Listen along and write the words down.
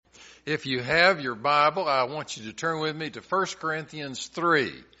If you have your Bible, I want you to turn with me to 1 Corinthians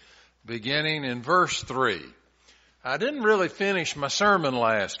 3, beginning in verse 3. I didn't really finish my sermon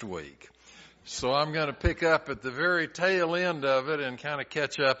last week, so I'm going to pick up at the very tail end of it and kind of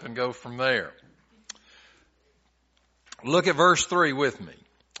catch up and go from there. Look at verse 3 with me.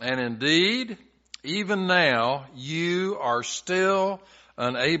 And indeed, even now, you are still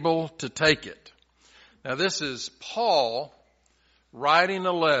unable to take it. Now, this is Paul writing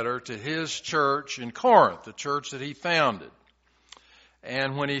a letter to his church in Corinth, the church that he founded.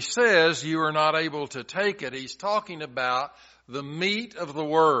 And when he says you are not able to take it, he's talking about the meat of the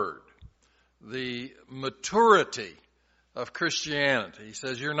word, the maturity of Christianity. He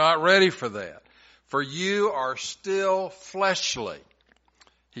says you're not ready for that, for you are still fleshly.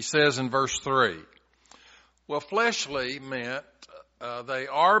 He says in verse 3. Well, fleshly meant they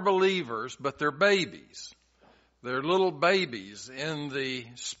are believers, but they're babies. They're little babies in the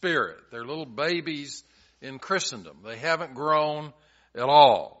Spirit. They're little babies in Christendom. They haven't grown at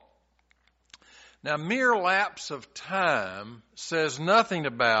all. Now, mere lapse of time says nothing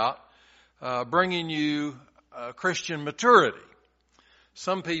about bringing you Christian maturity.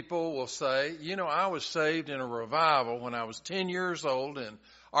 Some people will say, I was saved in a revival when I was 10 years old in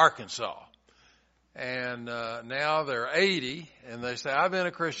Arkansas. And now they're 80, and they say, I've been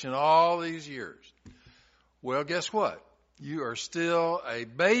a Christian all these years. Well, guess what? You are still a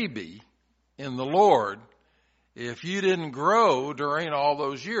baby in the Lord if you didn't grow during all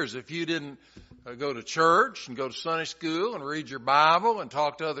those years. If you didn't go to church and go to Sunday school and read your Bible and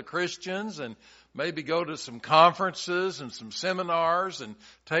talk to other Christians and maybe go to some conferences and some seminars and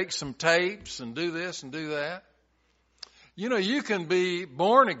take some tapes and do this and do that. You can be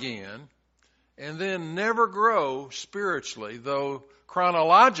born again and then never grow spiritually, though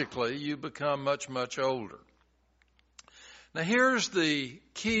chronologically you become much, much older. Now here's the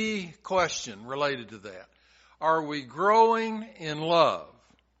key question related to that. Are we growing in love?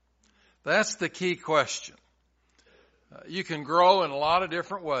 That's the key question. You can grow in a lot of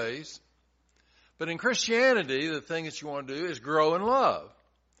different ways, but in Christianity, the thing that you want to do is grow in love.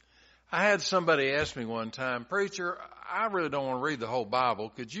 I had somebody ask me one time, Preacher, I really don't want to read the whole Bible.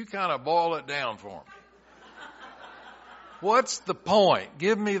 Could you kind of boil it down for me? What's the point?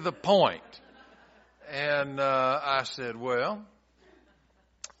 Give me the point. And I said, well,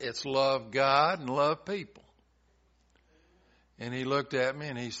 it's love God and love people. And he looked at me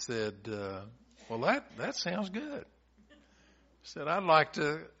and he said, well, that sounds good. I said, I'd like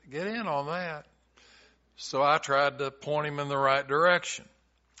to get in on that. So I tried to point him in the right direction.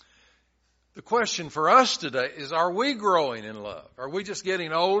 The question for us today is, are we growing in love? Are we just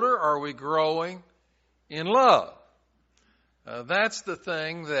getting older? Or are we growing in love? That's the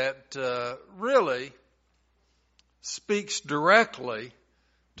thing that really speaks directly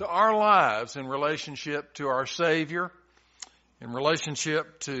to our lives in relationship to our Savior, in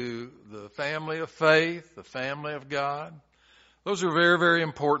relationship to the family of faith, the family of God. Those are very, very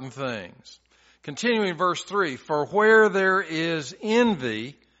important things. Continuing verse 3, for where there is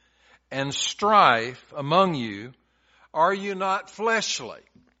envy and strife among you, are you not fleshly?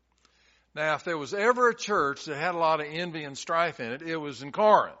 Now, if there was ever a church that had a lot of envy and strife in it, it was in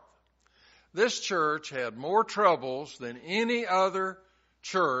Corinth. This church had more troubles than any other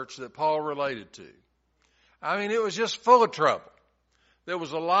church that Paul related to. I mean, it was just full of trouble. There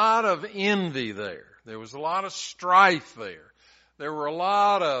was a lot of envy there. There was a lot of strife there. There were a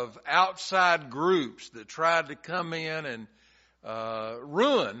lot of outside groups that tried to come in and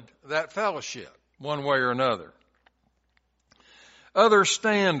ruin that fellowship one way or another. Other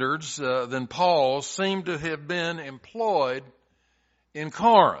standards than Paul's seem to have been employed in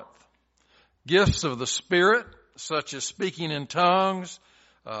Corinth. Gifts of the Spirit, such as speaking in tongues,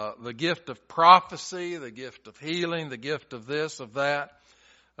 the gift of prophecy, the gift of healing, the gift of this, of that,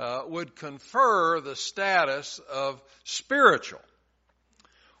 would confer the status of spiritual.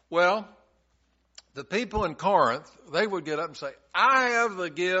 Well, the people in Corinth, they would get up and say, I have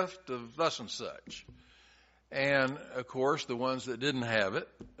the gift of thus and such. And, of course, the ones that didn't have it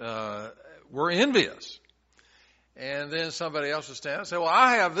were envious. And then somebody else would stand up and say, well,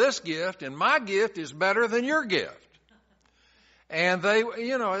 I have this gift, and my gift is better than your gift. And they,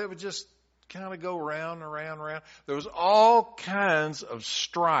 it would just kind of go round and round and round. There was all kinds of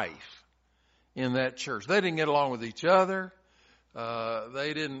strife in that church. They didn't get along with each other.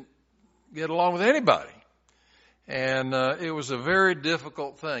 They didn't get along with anybody. And it was a very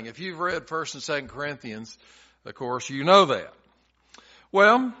difficult thing. If you've read 1st and 2nd Corinthians, of course, you know that.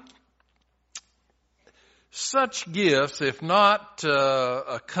 Well, such gifts, if not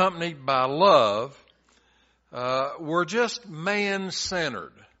accompanied by love, were just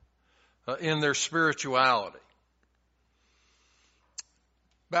man-centered. in their spirituality.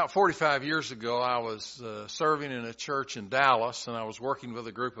 About 45 years ago, I was serving in a church in Dallas, and I was working with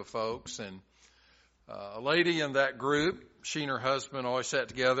a group of folks, and a lady in that group, she and her husband always sat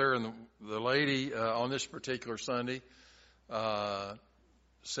together, and the lady on this particular Sunday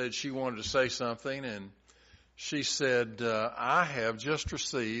said she wanted to say something, and she said, I have just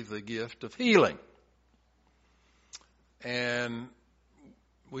received the gift of healing. And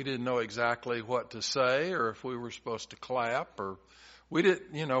we didn't know exactly what to say, or if we were supposed to clap, or we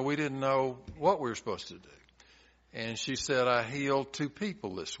didn't know what we were supposed to do. And she said, I healed 2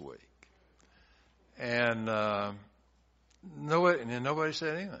 people this week. And nobody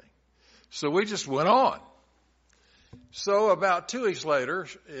said anything. So we just went on. So about 2 weeks later,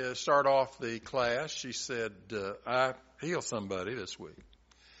 start off the class, she said, I healed somebody this week.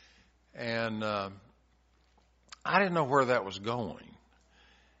 And I didn't know where that was going.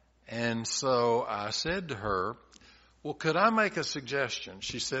 And so I said to her, well, could I make a suggestion?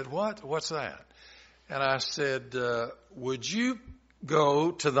 She said, what? What's that? And I said, would you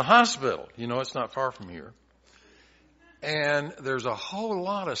go to the hospital? You know, it's not far from here. And there's a whole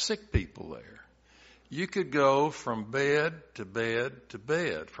lot of sick people there. You could go from bed to bed to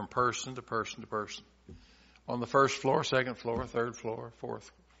bed, from person to person to person. On the first floor, second floor, third floor,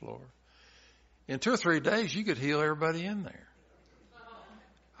 fourth floor. In 2 or 3 days, you could heal everybody in there.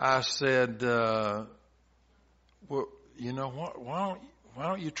 I said, well, you know what? Why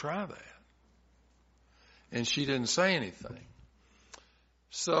don't you try that? And she didn't say anything.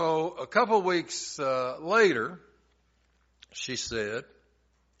 So a couple of weeks later, she said,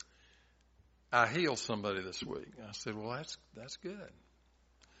 I healed somebody this week. I said, well, that's good.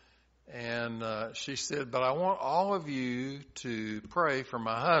 And she said, but I want all of you to pray for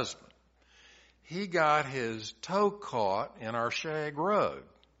my husband. He got his toe caught in our shag rug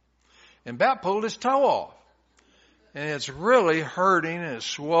and about pulled his toe off. And it's really hurting, and it's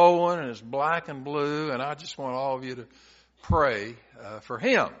swollen, and it's black and blue, and I just want all of you to pray for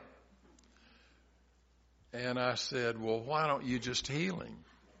him. And I said, well, why don't you just heal him?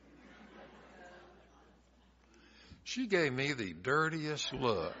 She gave me the dirtiest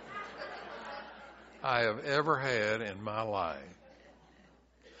look I have ever had in my life.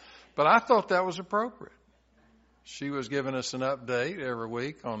 But I thought that was appropriate. She was giving us an update every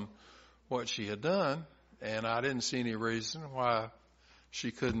week on what she had done, and I didn't see any reason why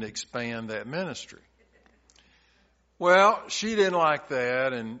she couldn't expand that ministry. Well, she didn't like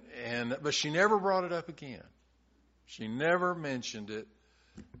that, but she never brought it up again. She never mentioned it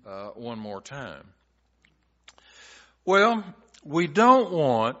one more time. Well, we don't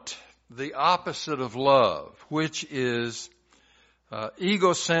want the opposite of love, which is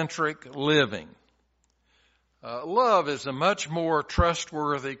egocentric living. Love is a much more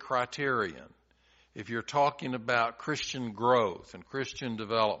trustworthy criterion if you're talking about Christian growth and Christian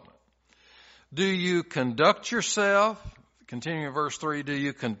development. Do you conduct yourself, continuing in verse 3, do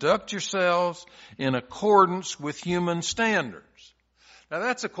you conduct yourselves in accordance with human standards? Now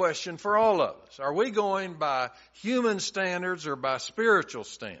that's a question for all of us. Are we going by human standards or by spiritual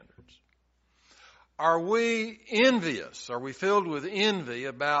standards? Are we envious? Are we filled with envy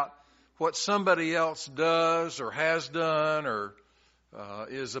about what somebody else does or has done or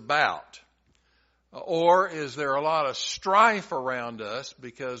is about? Or is there a lot of strife around us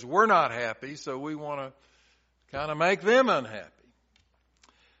because we're not happy, so we want to kind of make them unhappy?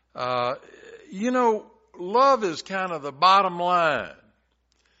 Love is kind of the bottom line.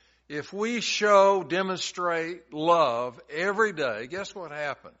 If we demonstrate love every day, guess what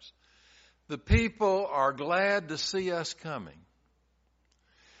happens? The people are glad to see us coming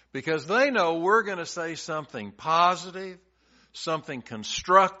because they know we're going to say something positive, something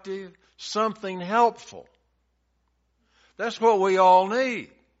constructive, something helpful. That's what we all need.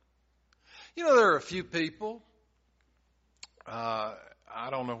 You know, there are a few people, I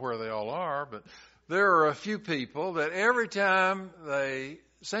don't know where they all are, but there are a few people that every time they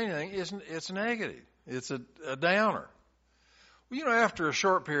say anything, it's negative. It's a downer. Well, after a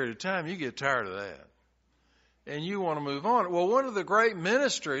short period of time, you get tired of that. And you want to move on. Well, one of the great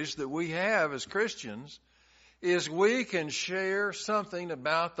ministries that we have as Christians is we can share something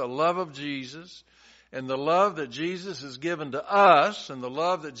about the love of Jesus and the love that Jesus has given to us and the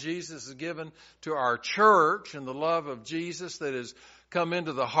love that Jesus has given to our church and the love of Jesus that has come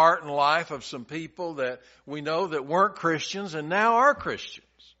into the heart and life of some people that we know that weren't Christians and now are Christians.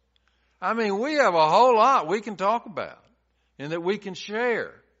 I mean, we have a whole lot we can talk about and that we can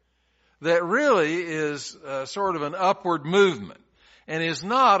share that really is sort of an upward movement and is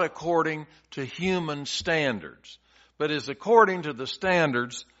not according to human standards, but is according to the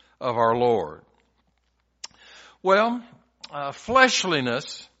standards of our Lord. Well,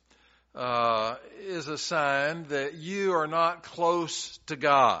 fleshliness is a sign that you are not close to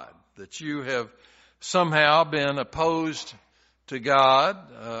God, that you have somehow been opposed to God.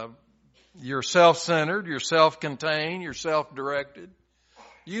 You're self-centered, you're self-contained, you're self-directed.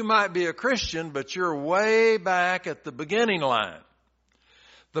 You might be a Christian, but you're way back at the beginning line.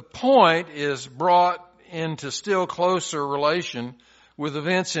 The point is brought into still closer relation with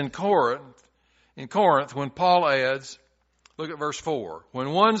events in Corinth when Paul adds, look at verse 4.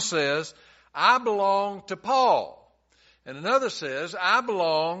 When one says, I belong to Paul, and another says, I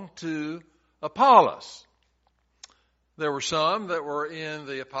belong to Apollos. There were some that were in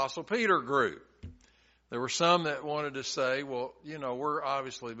the Apostle Peter group. There were some that wanted to say, well, we're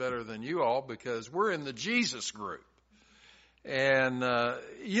obviously better than you all because we're in the Jesus group. And,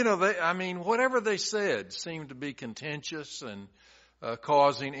 whatever they said seemed to be contentious and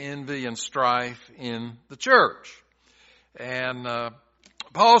causing envy and strife in the church. And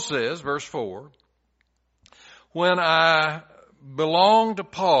Paul says, verse 4, when I belong to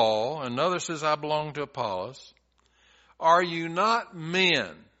Paul, another says I belong to Apollos, are you not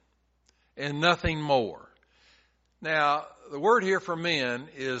men and nothing more? Now, the word here for men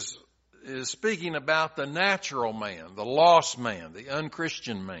is speaking about the natural man, the lost man, the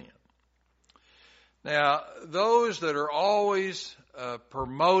unchristian man. Now, those that are always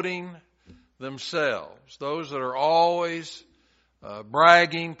promoting themselves, those that are always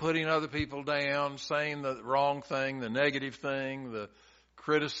bragging, putting other people down, saying the wrong thing, the negative thing, the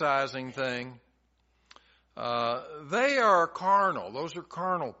criticizing thing, they are carnal. Those are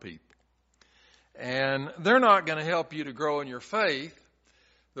carnal people. And they're not going to help you to grow in your faith.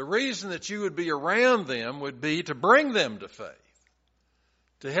 The reason that you would be around them would be to bring them to faith,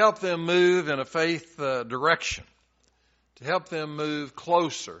 to help them move in a faith direction, to help them move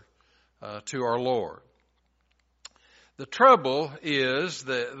closer to our Lord. The trouble is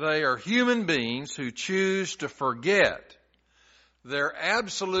that they are human beings who choose to forget their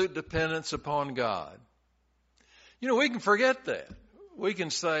absolute dependence upon God. We can forget that. We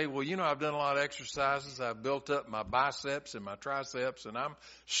can say, well, I've done a lot of exercises. I've built up my biceps and my triceps, and I'm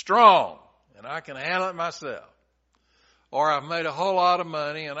strong, and I can handle it myself. Or I've made a whole lot of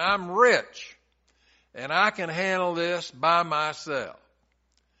money, and I'm rich, and I can handle this by myself.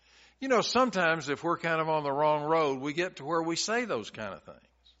 Sometimes if we're kind of on the wrong road, we get to where we say those kind of things.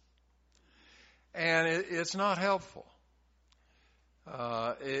 And it's not helpful.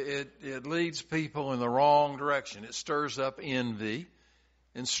 It leads people in the wrong direction. It stirs up envy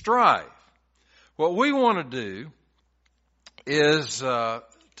and strife. What we want to do is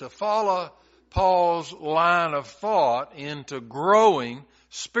to follow Paul's line of thought into growing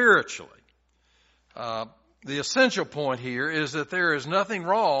spiritually. The essential point here is that there is nothing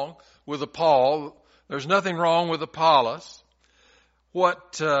wrong with Paul. There's nothing wrong with Apollos.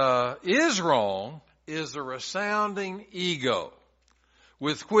 What is wrong is the resounding ego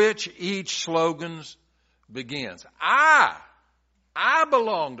with which each slogan begins. I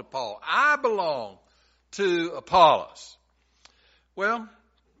belong to Paul. I belong to Apollos. Well,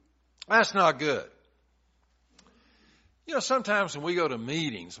 that's not good. Sometimes when we go to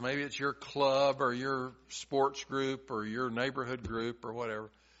meetings, maybe it's your club or your sports group or your neighborhood group or whatever,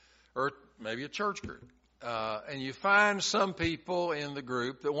 or maybe a church group, and you find some people in the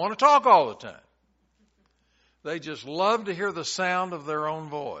group that want to talk all the time. They just love to hear the sound of their own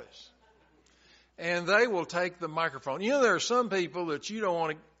voice. And they will take the microphone. There are some people that you don't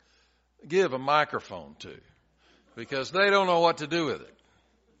want to give a microphone to because they don't know what to do with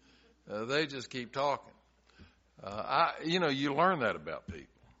it. They just keep talking. You learn that about people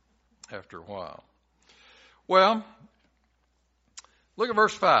after a while. Well, look at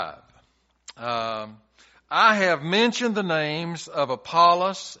verse 5. I have mentioned the names of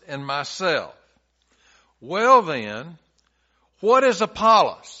Apollos and myself. Well then, what is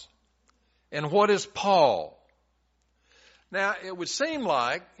Apollos? And what is Paul? Now, it would seem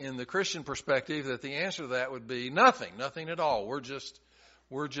like, in the Christian perspective, that the answer to that would be nothing at all. We're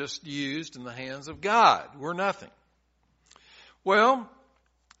just used in the hands of God. We're nothing. Well,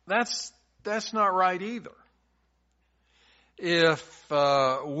 that's not right either. If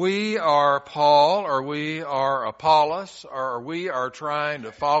we are Paul or we are Apollos or we are trying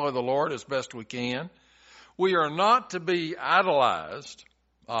to follow the Lord as best we can, we are not to be idolized,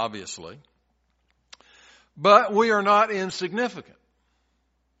 obviously, but we are not insignificant.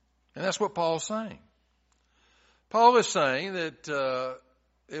 And that's what Paul's saying. Paul is saying that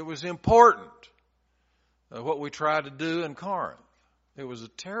it was important what we tried to do in Corinth. It was a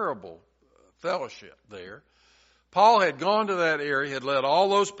terrible fellowship there. Paul had gone to that area, had led all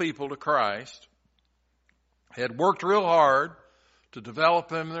those people to Christ, had worked real hard to develop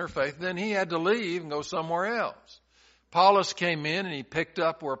them in their faith. Then he had to leave and go somewhere else. Apollos came in and he picked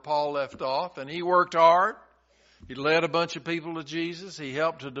up where Paul left off, and he worked hard. He led a bunch of people to Jesus. He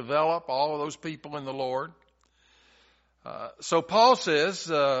helped to develop all of those people in the Lord. So Paul says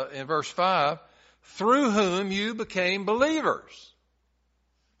in verse 5, through whom you became believers.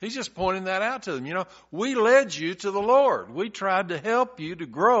 He's just pointing that out to them. You know, we led you to the Lord. We tried to help you to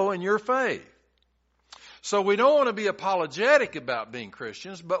grow in your faith. So we don't want to be apologetic about being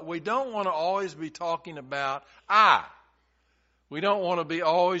Christians, but we don't want to always be talking about I. We don't want to be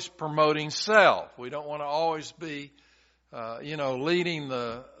always promoting self. We don't want to always be, leading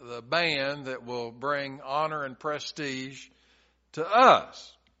the band that will bring honor and prestige to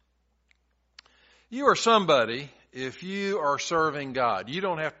us. You are somebody, if you are serving God, you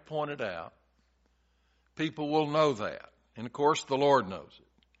don't have to point it out. People will know that. And of course, the Lord knows it.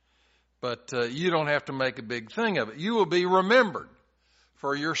 But you don't have to make a big thing of it. You will be remembered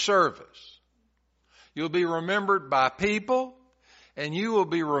for your service. You'll be remembered by people, and you will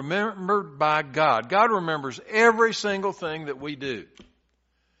be remembered by God. God remembers every single thing that we do.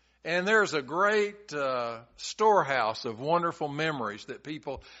 And there's a great storehouse of wonderful memories that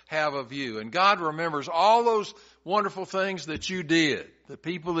people have of you. And God remembers all those wonderful things that you did, the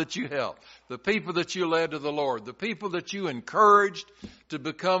people that you helped, the people that you led to the Lord, the people that you encouraged to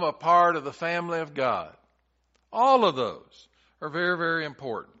become a part of the family of God. All of those are very, very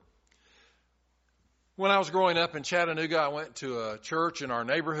important. When I was growing up in Chattanooga, I went to a church in our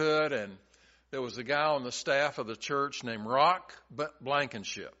neighborhood, and there was a guy on the staff of the church named Rock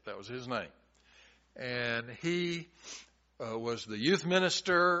Blankenship. That was his name. And he was the youth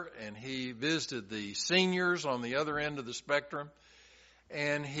minister, and he visited the seniors on the other end of the spectrum.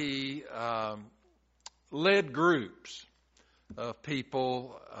 And he led groups of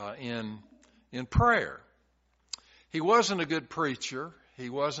people in prayer. He wasn't a good preacher. He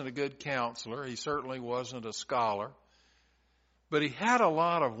wasn't a good counselor. He certainly wasn't a scholar. But he had a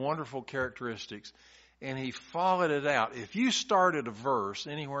lot of wonderful characteristics, and he followed it out. If you started a verse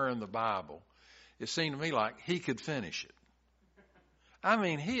anywhere in the Bible, it seemed to me like he could finish it. I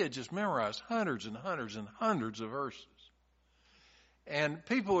mean, he had just memorized hundreds and hundreds and hundreds of verses. And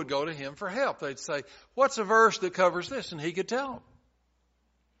people would go to him for help. They'd say, what's a verse that covers this? And he could tell them.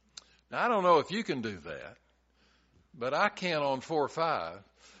 Now, I don't know if you can do that, but I can on 4 or 5.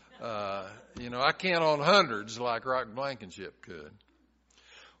 I can't on hundreds like Rock Blankenship could.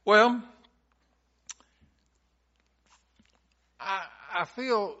 Well, I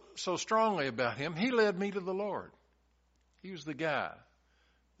feel so strongly about him. He led me to the Lord. He was the guy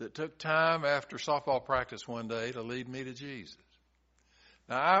that took time after softball practice one day to lead me to Jesus.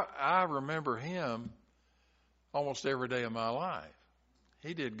 Now, I remember him almost every day of my life.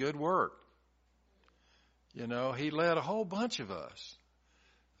 He did good work. You know, he led a whole bunch of us.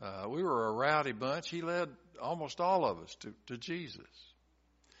 We were a rowdy bunch. He led almost all of us to Jesus.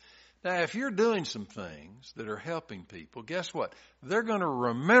 Now, if you're doing some things that are helping people, guess what? They're going to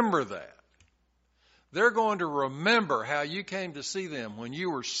remember that. They're going to remember how you came to see them when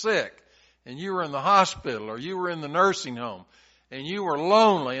you were sick and you were in the hospital or you were in the nursing home and you were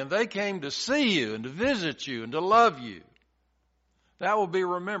lonely, and they came to see you and to visit you and to love you. That will be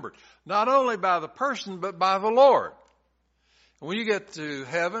remembered, not only by the person, but by the Lord. When you get to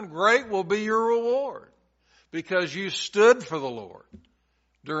heaven, great will be your reward because you stood for the Lord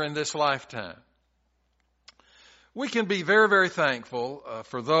during this lifetime. We can be very, very thankful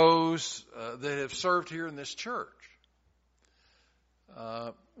for those that have served here in this church.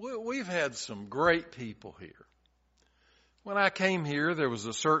 We've had some great people here. When I came here, there was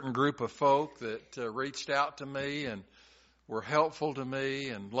a certain group of folk that reached out to me and were helpful to me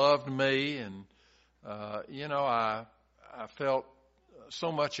and loved me. And, I felt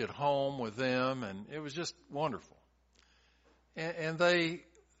so much at home with them, and it was just wonderful. And they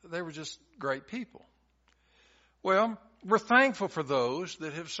were just great people. Well, we're thankful for those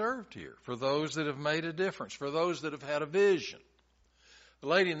that have served here, for those that have made a difference, for those that have had a vision. A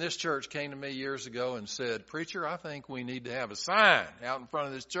lady in this church came to me years ago and said, "Preacher, I think we need to have a sign out in front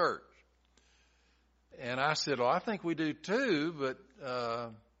of this church." And I said, "Well, I think we do too, but,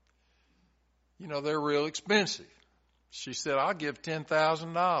 they're real expensive." She said, "I'll give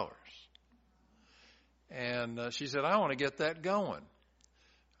 $10,000. And she said, "I want to get that going."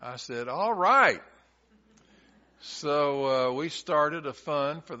 I said, "All right." So we started a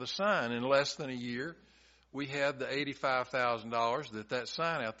fund for the sign. In less than a year, we had the $85,000 that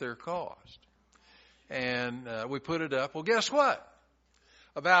sign out there cost. And we put it up. Well, guess what?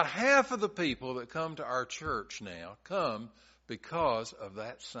 About half of the people that come to our church now come because of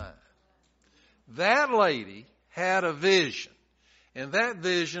that sign. That lady had a vision, and that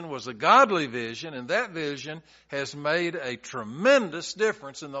vision was a godly vision, and that vision has made a tremendous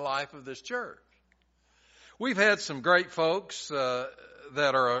difference in the life of this church. We've had some great folks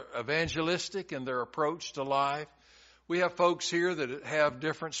that are evangelistic in their approach to life. We have folks here that have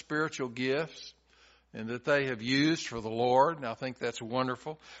different spiritual gifts and that they have used for the Lord, and I think that's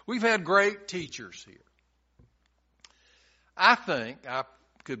wonderful. We've had great teachers here. I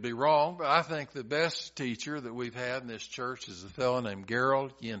could be wrong, but I think the best teacher that we've had in this church is a fellow named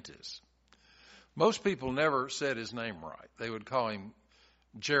Gerald Yentis. Most people never said his name right. They would call him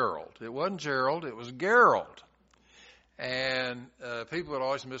Gerald. It wasn't Gerald, it was Gerald. And people would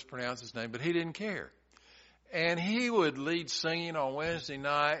always mispronounce his name, but he didn't care. And he would lead singing on Wednesday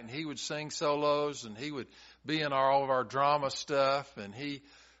night, and he would sing solos, and he would be in all of our drama stuff, and he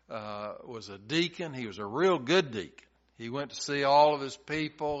was a deacon. He was a real good deacon. He went to see all of his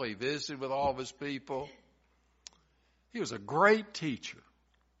people. He visited with all of his people. He was a great teacher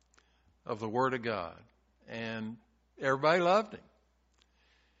of the Word of God, and everybody loved him.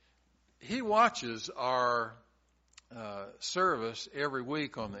 He watches our service every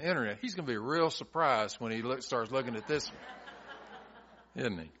week on the internet. He's going to be real surprised when he starts looking at this one,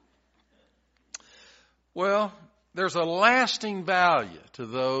 isn't he? Well, there's a lasting value to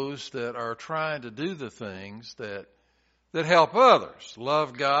those that are trying to do the things that help others.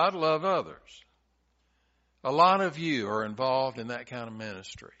 Love God, love others. A lot of you are involved in that kind of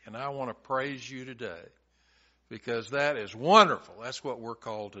ministry, and I want to praise you today because that is wonderful. That's what we're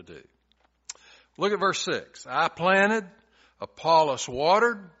called to do. Look at verse 6. I planted, Apollos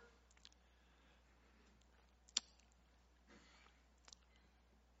watered.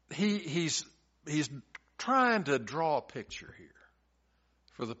 He's trying to draw a picture here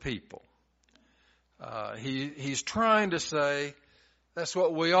for the people. He's trying to say that's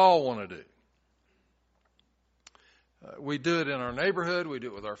what we all want to do. We do it in our neighborhood. We do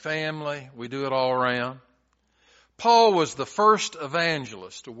it with our family. We do it all around. Paul was the first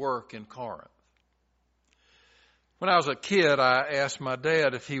evangelist to work in Corinth. When I was a kid, I asked my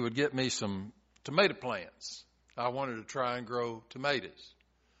dad if he would get me some tomato plants. I wanted to try and grow tomatoes.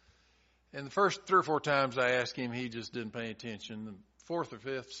 And the first 3 or 4 times I asked him, he just didn't pay attention. The 4th or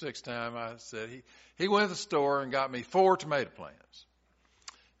 5th, 6th time I said, he went to the store and got me 4 tomato plants.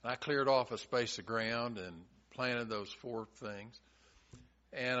 And I cleared off a space of ground and planted those 4 things.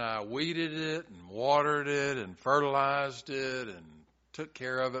 And I weeded it and watered it and fertilized it and took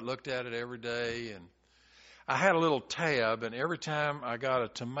care of it, looked at it every day. And I had a little tab, and every time I got a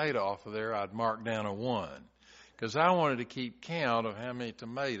tomato off of there, I'd mark down a 1 because I wanted to keep count of how many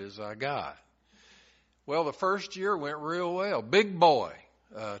tomatoes I got. Well, the first year went real well. Big boy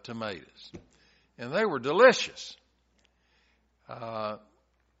tomatoes. And they were delicious. I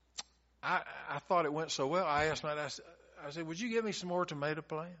thought it went so well. I asked my dad, I said, would you give me some more tomato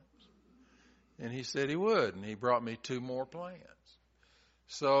plants? And he said he would, and he brought me 2 more plants.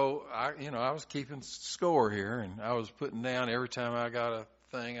 So, I was keeping score here, and I was putting down every time I got a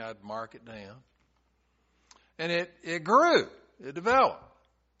thing, I'd mark it down. And it grew. It developed.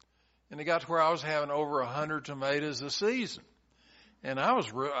 And it got to where I was having over 100 tomatoes a season. And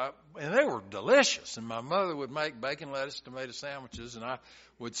and they were delicious. And my mother would make bacon, lettuce, tomato sandwiches, and I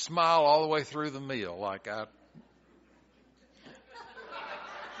would smile all the way through the meal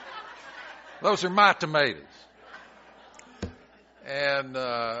those are my tomatoes. And,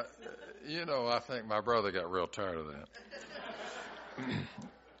 I think my brother got real tired of that.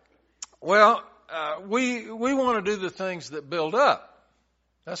 Well, we want to do the things that build up.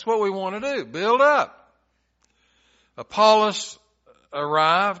 That's what we want to do, build up. Apollos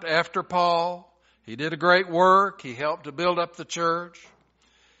arrived after Paul. He did a great work. He helped to build up the church.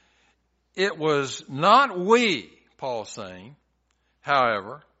 It was not we, Paul's saying,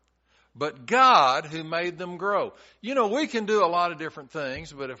 however, but God who made them grow. We can do a lot of different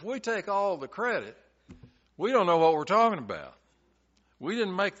things, but if we take all the credit, we don't know what we're talking about. We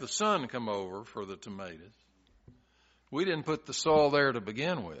didn't make the sun come over for the tomatoes. We didn't put the soil there to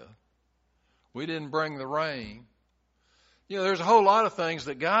begin with. We didn't bring the rain. There's a whole lot of things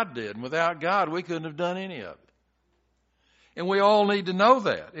that God did, and without God, we couldn't have done any of it. And we all need to know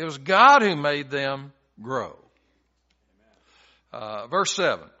that. It was God who made them grow. Verse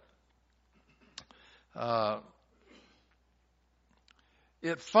 7.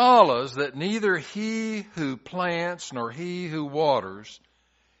 It follows that neither he who plants nor he who waters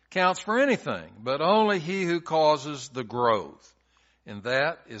counts for anything, but only he who causes the growth, and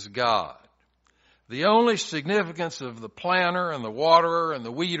that is God. The only significance of the planter and the waterer and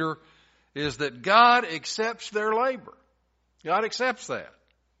the weeder is that God accepts their labor. God accepts that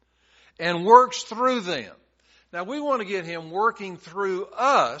and works through them. Now we want to get Him working through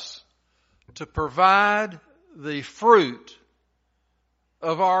us to provide the fruit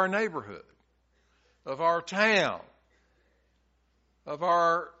of our neighborhood, of our town, of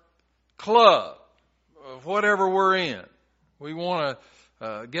our club, of whatever we're in. We want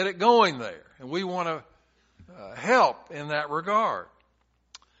to get it going there, and we want to help in that regard.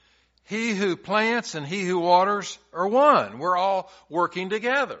 He who plants and he who waters are one. We're all working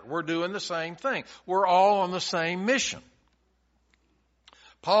together. We're doing the same thing. We're all on the same mission.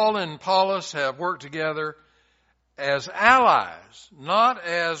 Paul and Apollos have worked together as allies, not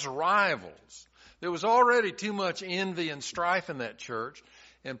as rivals. There was already too much envy and strife in that church.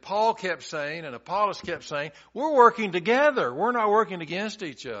 And Paul kept saying, and Apollos kept saying, we're working together. We're not working against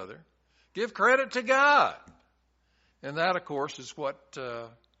each other. Give credit to God. And that, of course, is what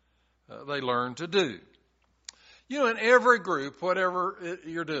they learn to do. You know, in every group, whatever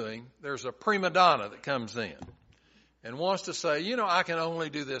you're doing, there's a prima donna that comes in and wants to say, you know, I can only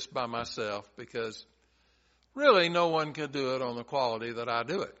do this by myself because really no one could do it on the quality that I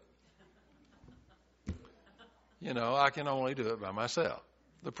do it. You know, I can only do it by myself.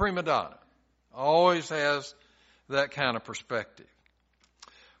 The prima donna always has that kind of perspective.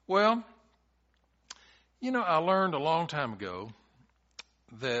 Well, you know, I learned a long time ago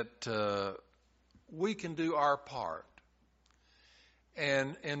that we can do our part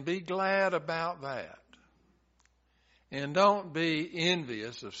and be glad about that. And don't be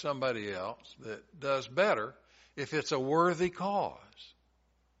envious of somebody else that does better if it's a worthy cause.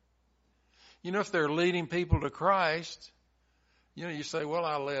 You know, if they're leading people to Christ, you know, you say, well,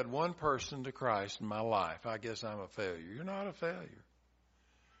 I led one person to Christ in my life. I guess I'm a failure. You're not a failure.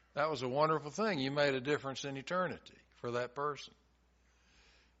 That was a wonderful thing. You made a difference in eternity for that person.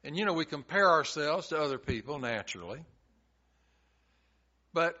 And, you know, we compare ourselves to other people naturally.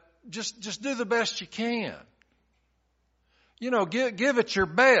 But just do the best you can. You know, give it your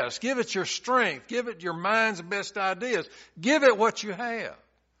best. Give it your strength. Give it your mind's best ideas. Give it what you have.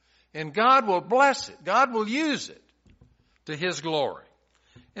 And God will bless it. God will use it to His glory.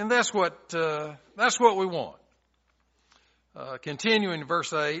 And that's what we want. Continuing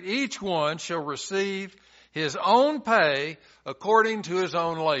verse 8, each one shall receive his own pay according to his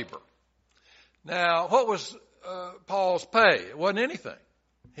own labor. Now, what was Paul's pay? It wasn't anything.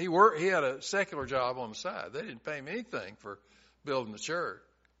 He had a secular job on the side. They didn't pay him anything for building the church.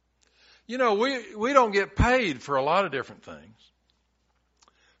 You know, we don't get paid for a lot of different things.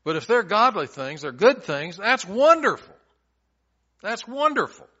 But if they're godly things, they're good things, that's wonderful. That's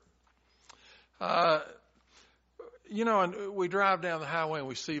wonderful. You know, and we drive down the highway and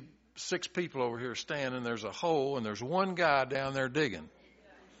we see 6 people over here standing. There's a hole and there's one guy down there digging.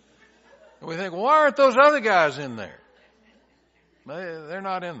 And we think, why aren't those other guys in there? They're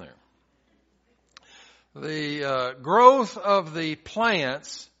not in there. The growth of the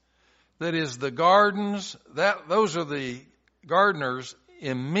plants, that is the gardens, those are the gardener's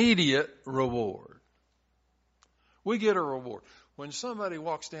immediate reward. We get a reward. When somebody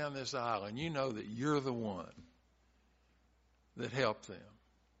walks down this aisle and you know that you're the one that helped them,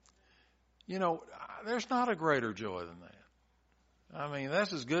 you know, there's not a greater joy than that. I mean,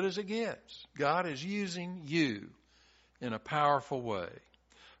 that's as good as it gets. God is using you in a powerful way.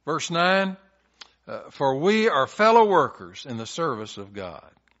 Verse 9, for we are fellow workers in the service of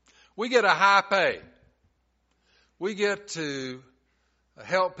God. We get a high pay. We get to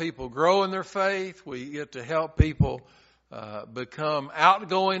help people grow in their faith. We get to help people become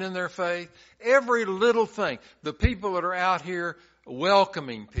outgoing in their faith. Every little thing. The people that are out here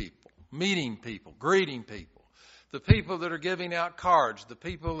welcoming people, meeting people, greeting people. The people that are giving out cards, the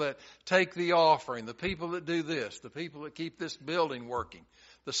people that take the offering, the people that do this, the people that keep this building working,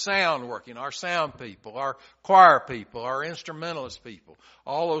 the sound working, our sound people, our choir people, our instrumentalist people,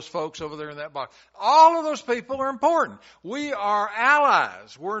 all those folks over there in that box. All of those people are important. We are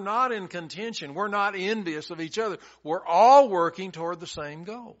allies. We're not in contention. We're not envious of each other. We're all working toward the same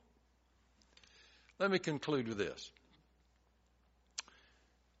goal. Let me conclude with this.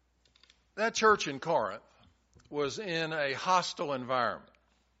 That church in Corinth was in a hostile environment.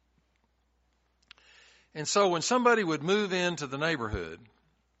 And so when somebody would move into the neighborhood,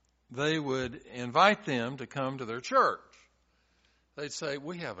 they would invite them to come to their church. They'd say,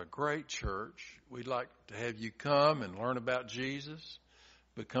 we have a great church. We'd like to have you come and learn about Jesus,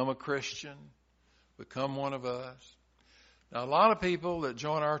 become a Christian, become one of us. Now, a lot of people that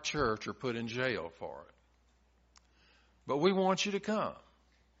join our church are put in jail for it. But we want you to come.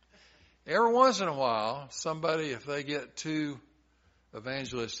 Every once in a while, somebody, if they get too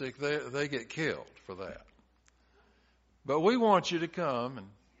evangelistic, they get killed for that. But we want you to come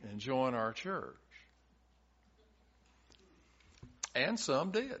and join our church. And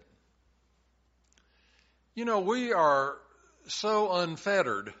some did. You know, we are so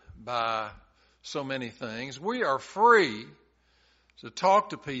unfettered by so many things. We are free to talk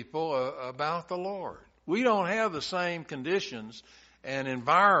to people about the Lord. We don't have the same conditions and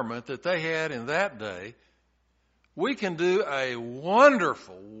environment that they had in that day. We can do a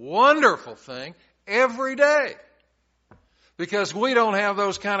wonderful, wonderful thing every day because we don't have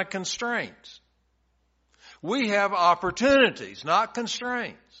those kind of constraints. We have opportunities, not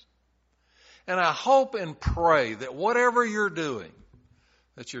constraints. And I hope and pray that whatever you're doing,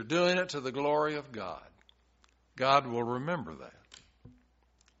 that you're doing it to the glory of God. God will remember that.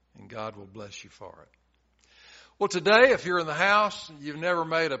 And God will bless you for it. Well, today, if you're in the house, you've never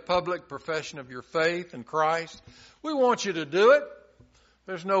made a public profession of your faith in Christ, we want you to do it.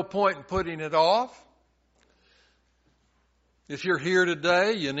 There's no point in putting it off. If you're here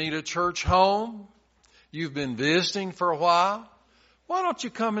today, you need a church home, you've been visiting for a while, why don't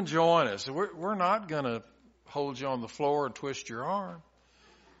you come and join us? We're not going to hold you on the floor and twist your arm.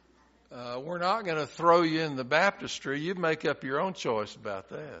 We're not going to throw you in the baptistry. You make up your own choice about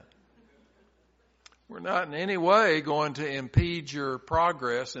that. We're not in any way going to impede your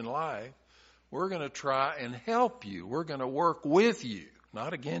progress in life. We're going to try and help you. We're going to work with you,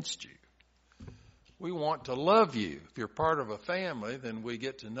 not against you. We want to love you. If you're part of a family, then we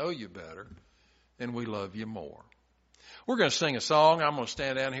get to know you better and we love you more. We're going to sing a song. I'm going to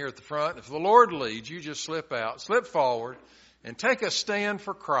stand down here at the front. If the Lord leads, you just slip out, slip forward, and take a stand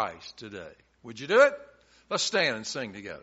for Christ today. Would you do it? Let's stand and sing together.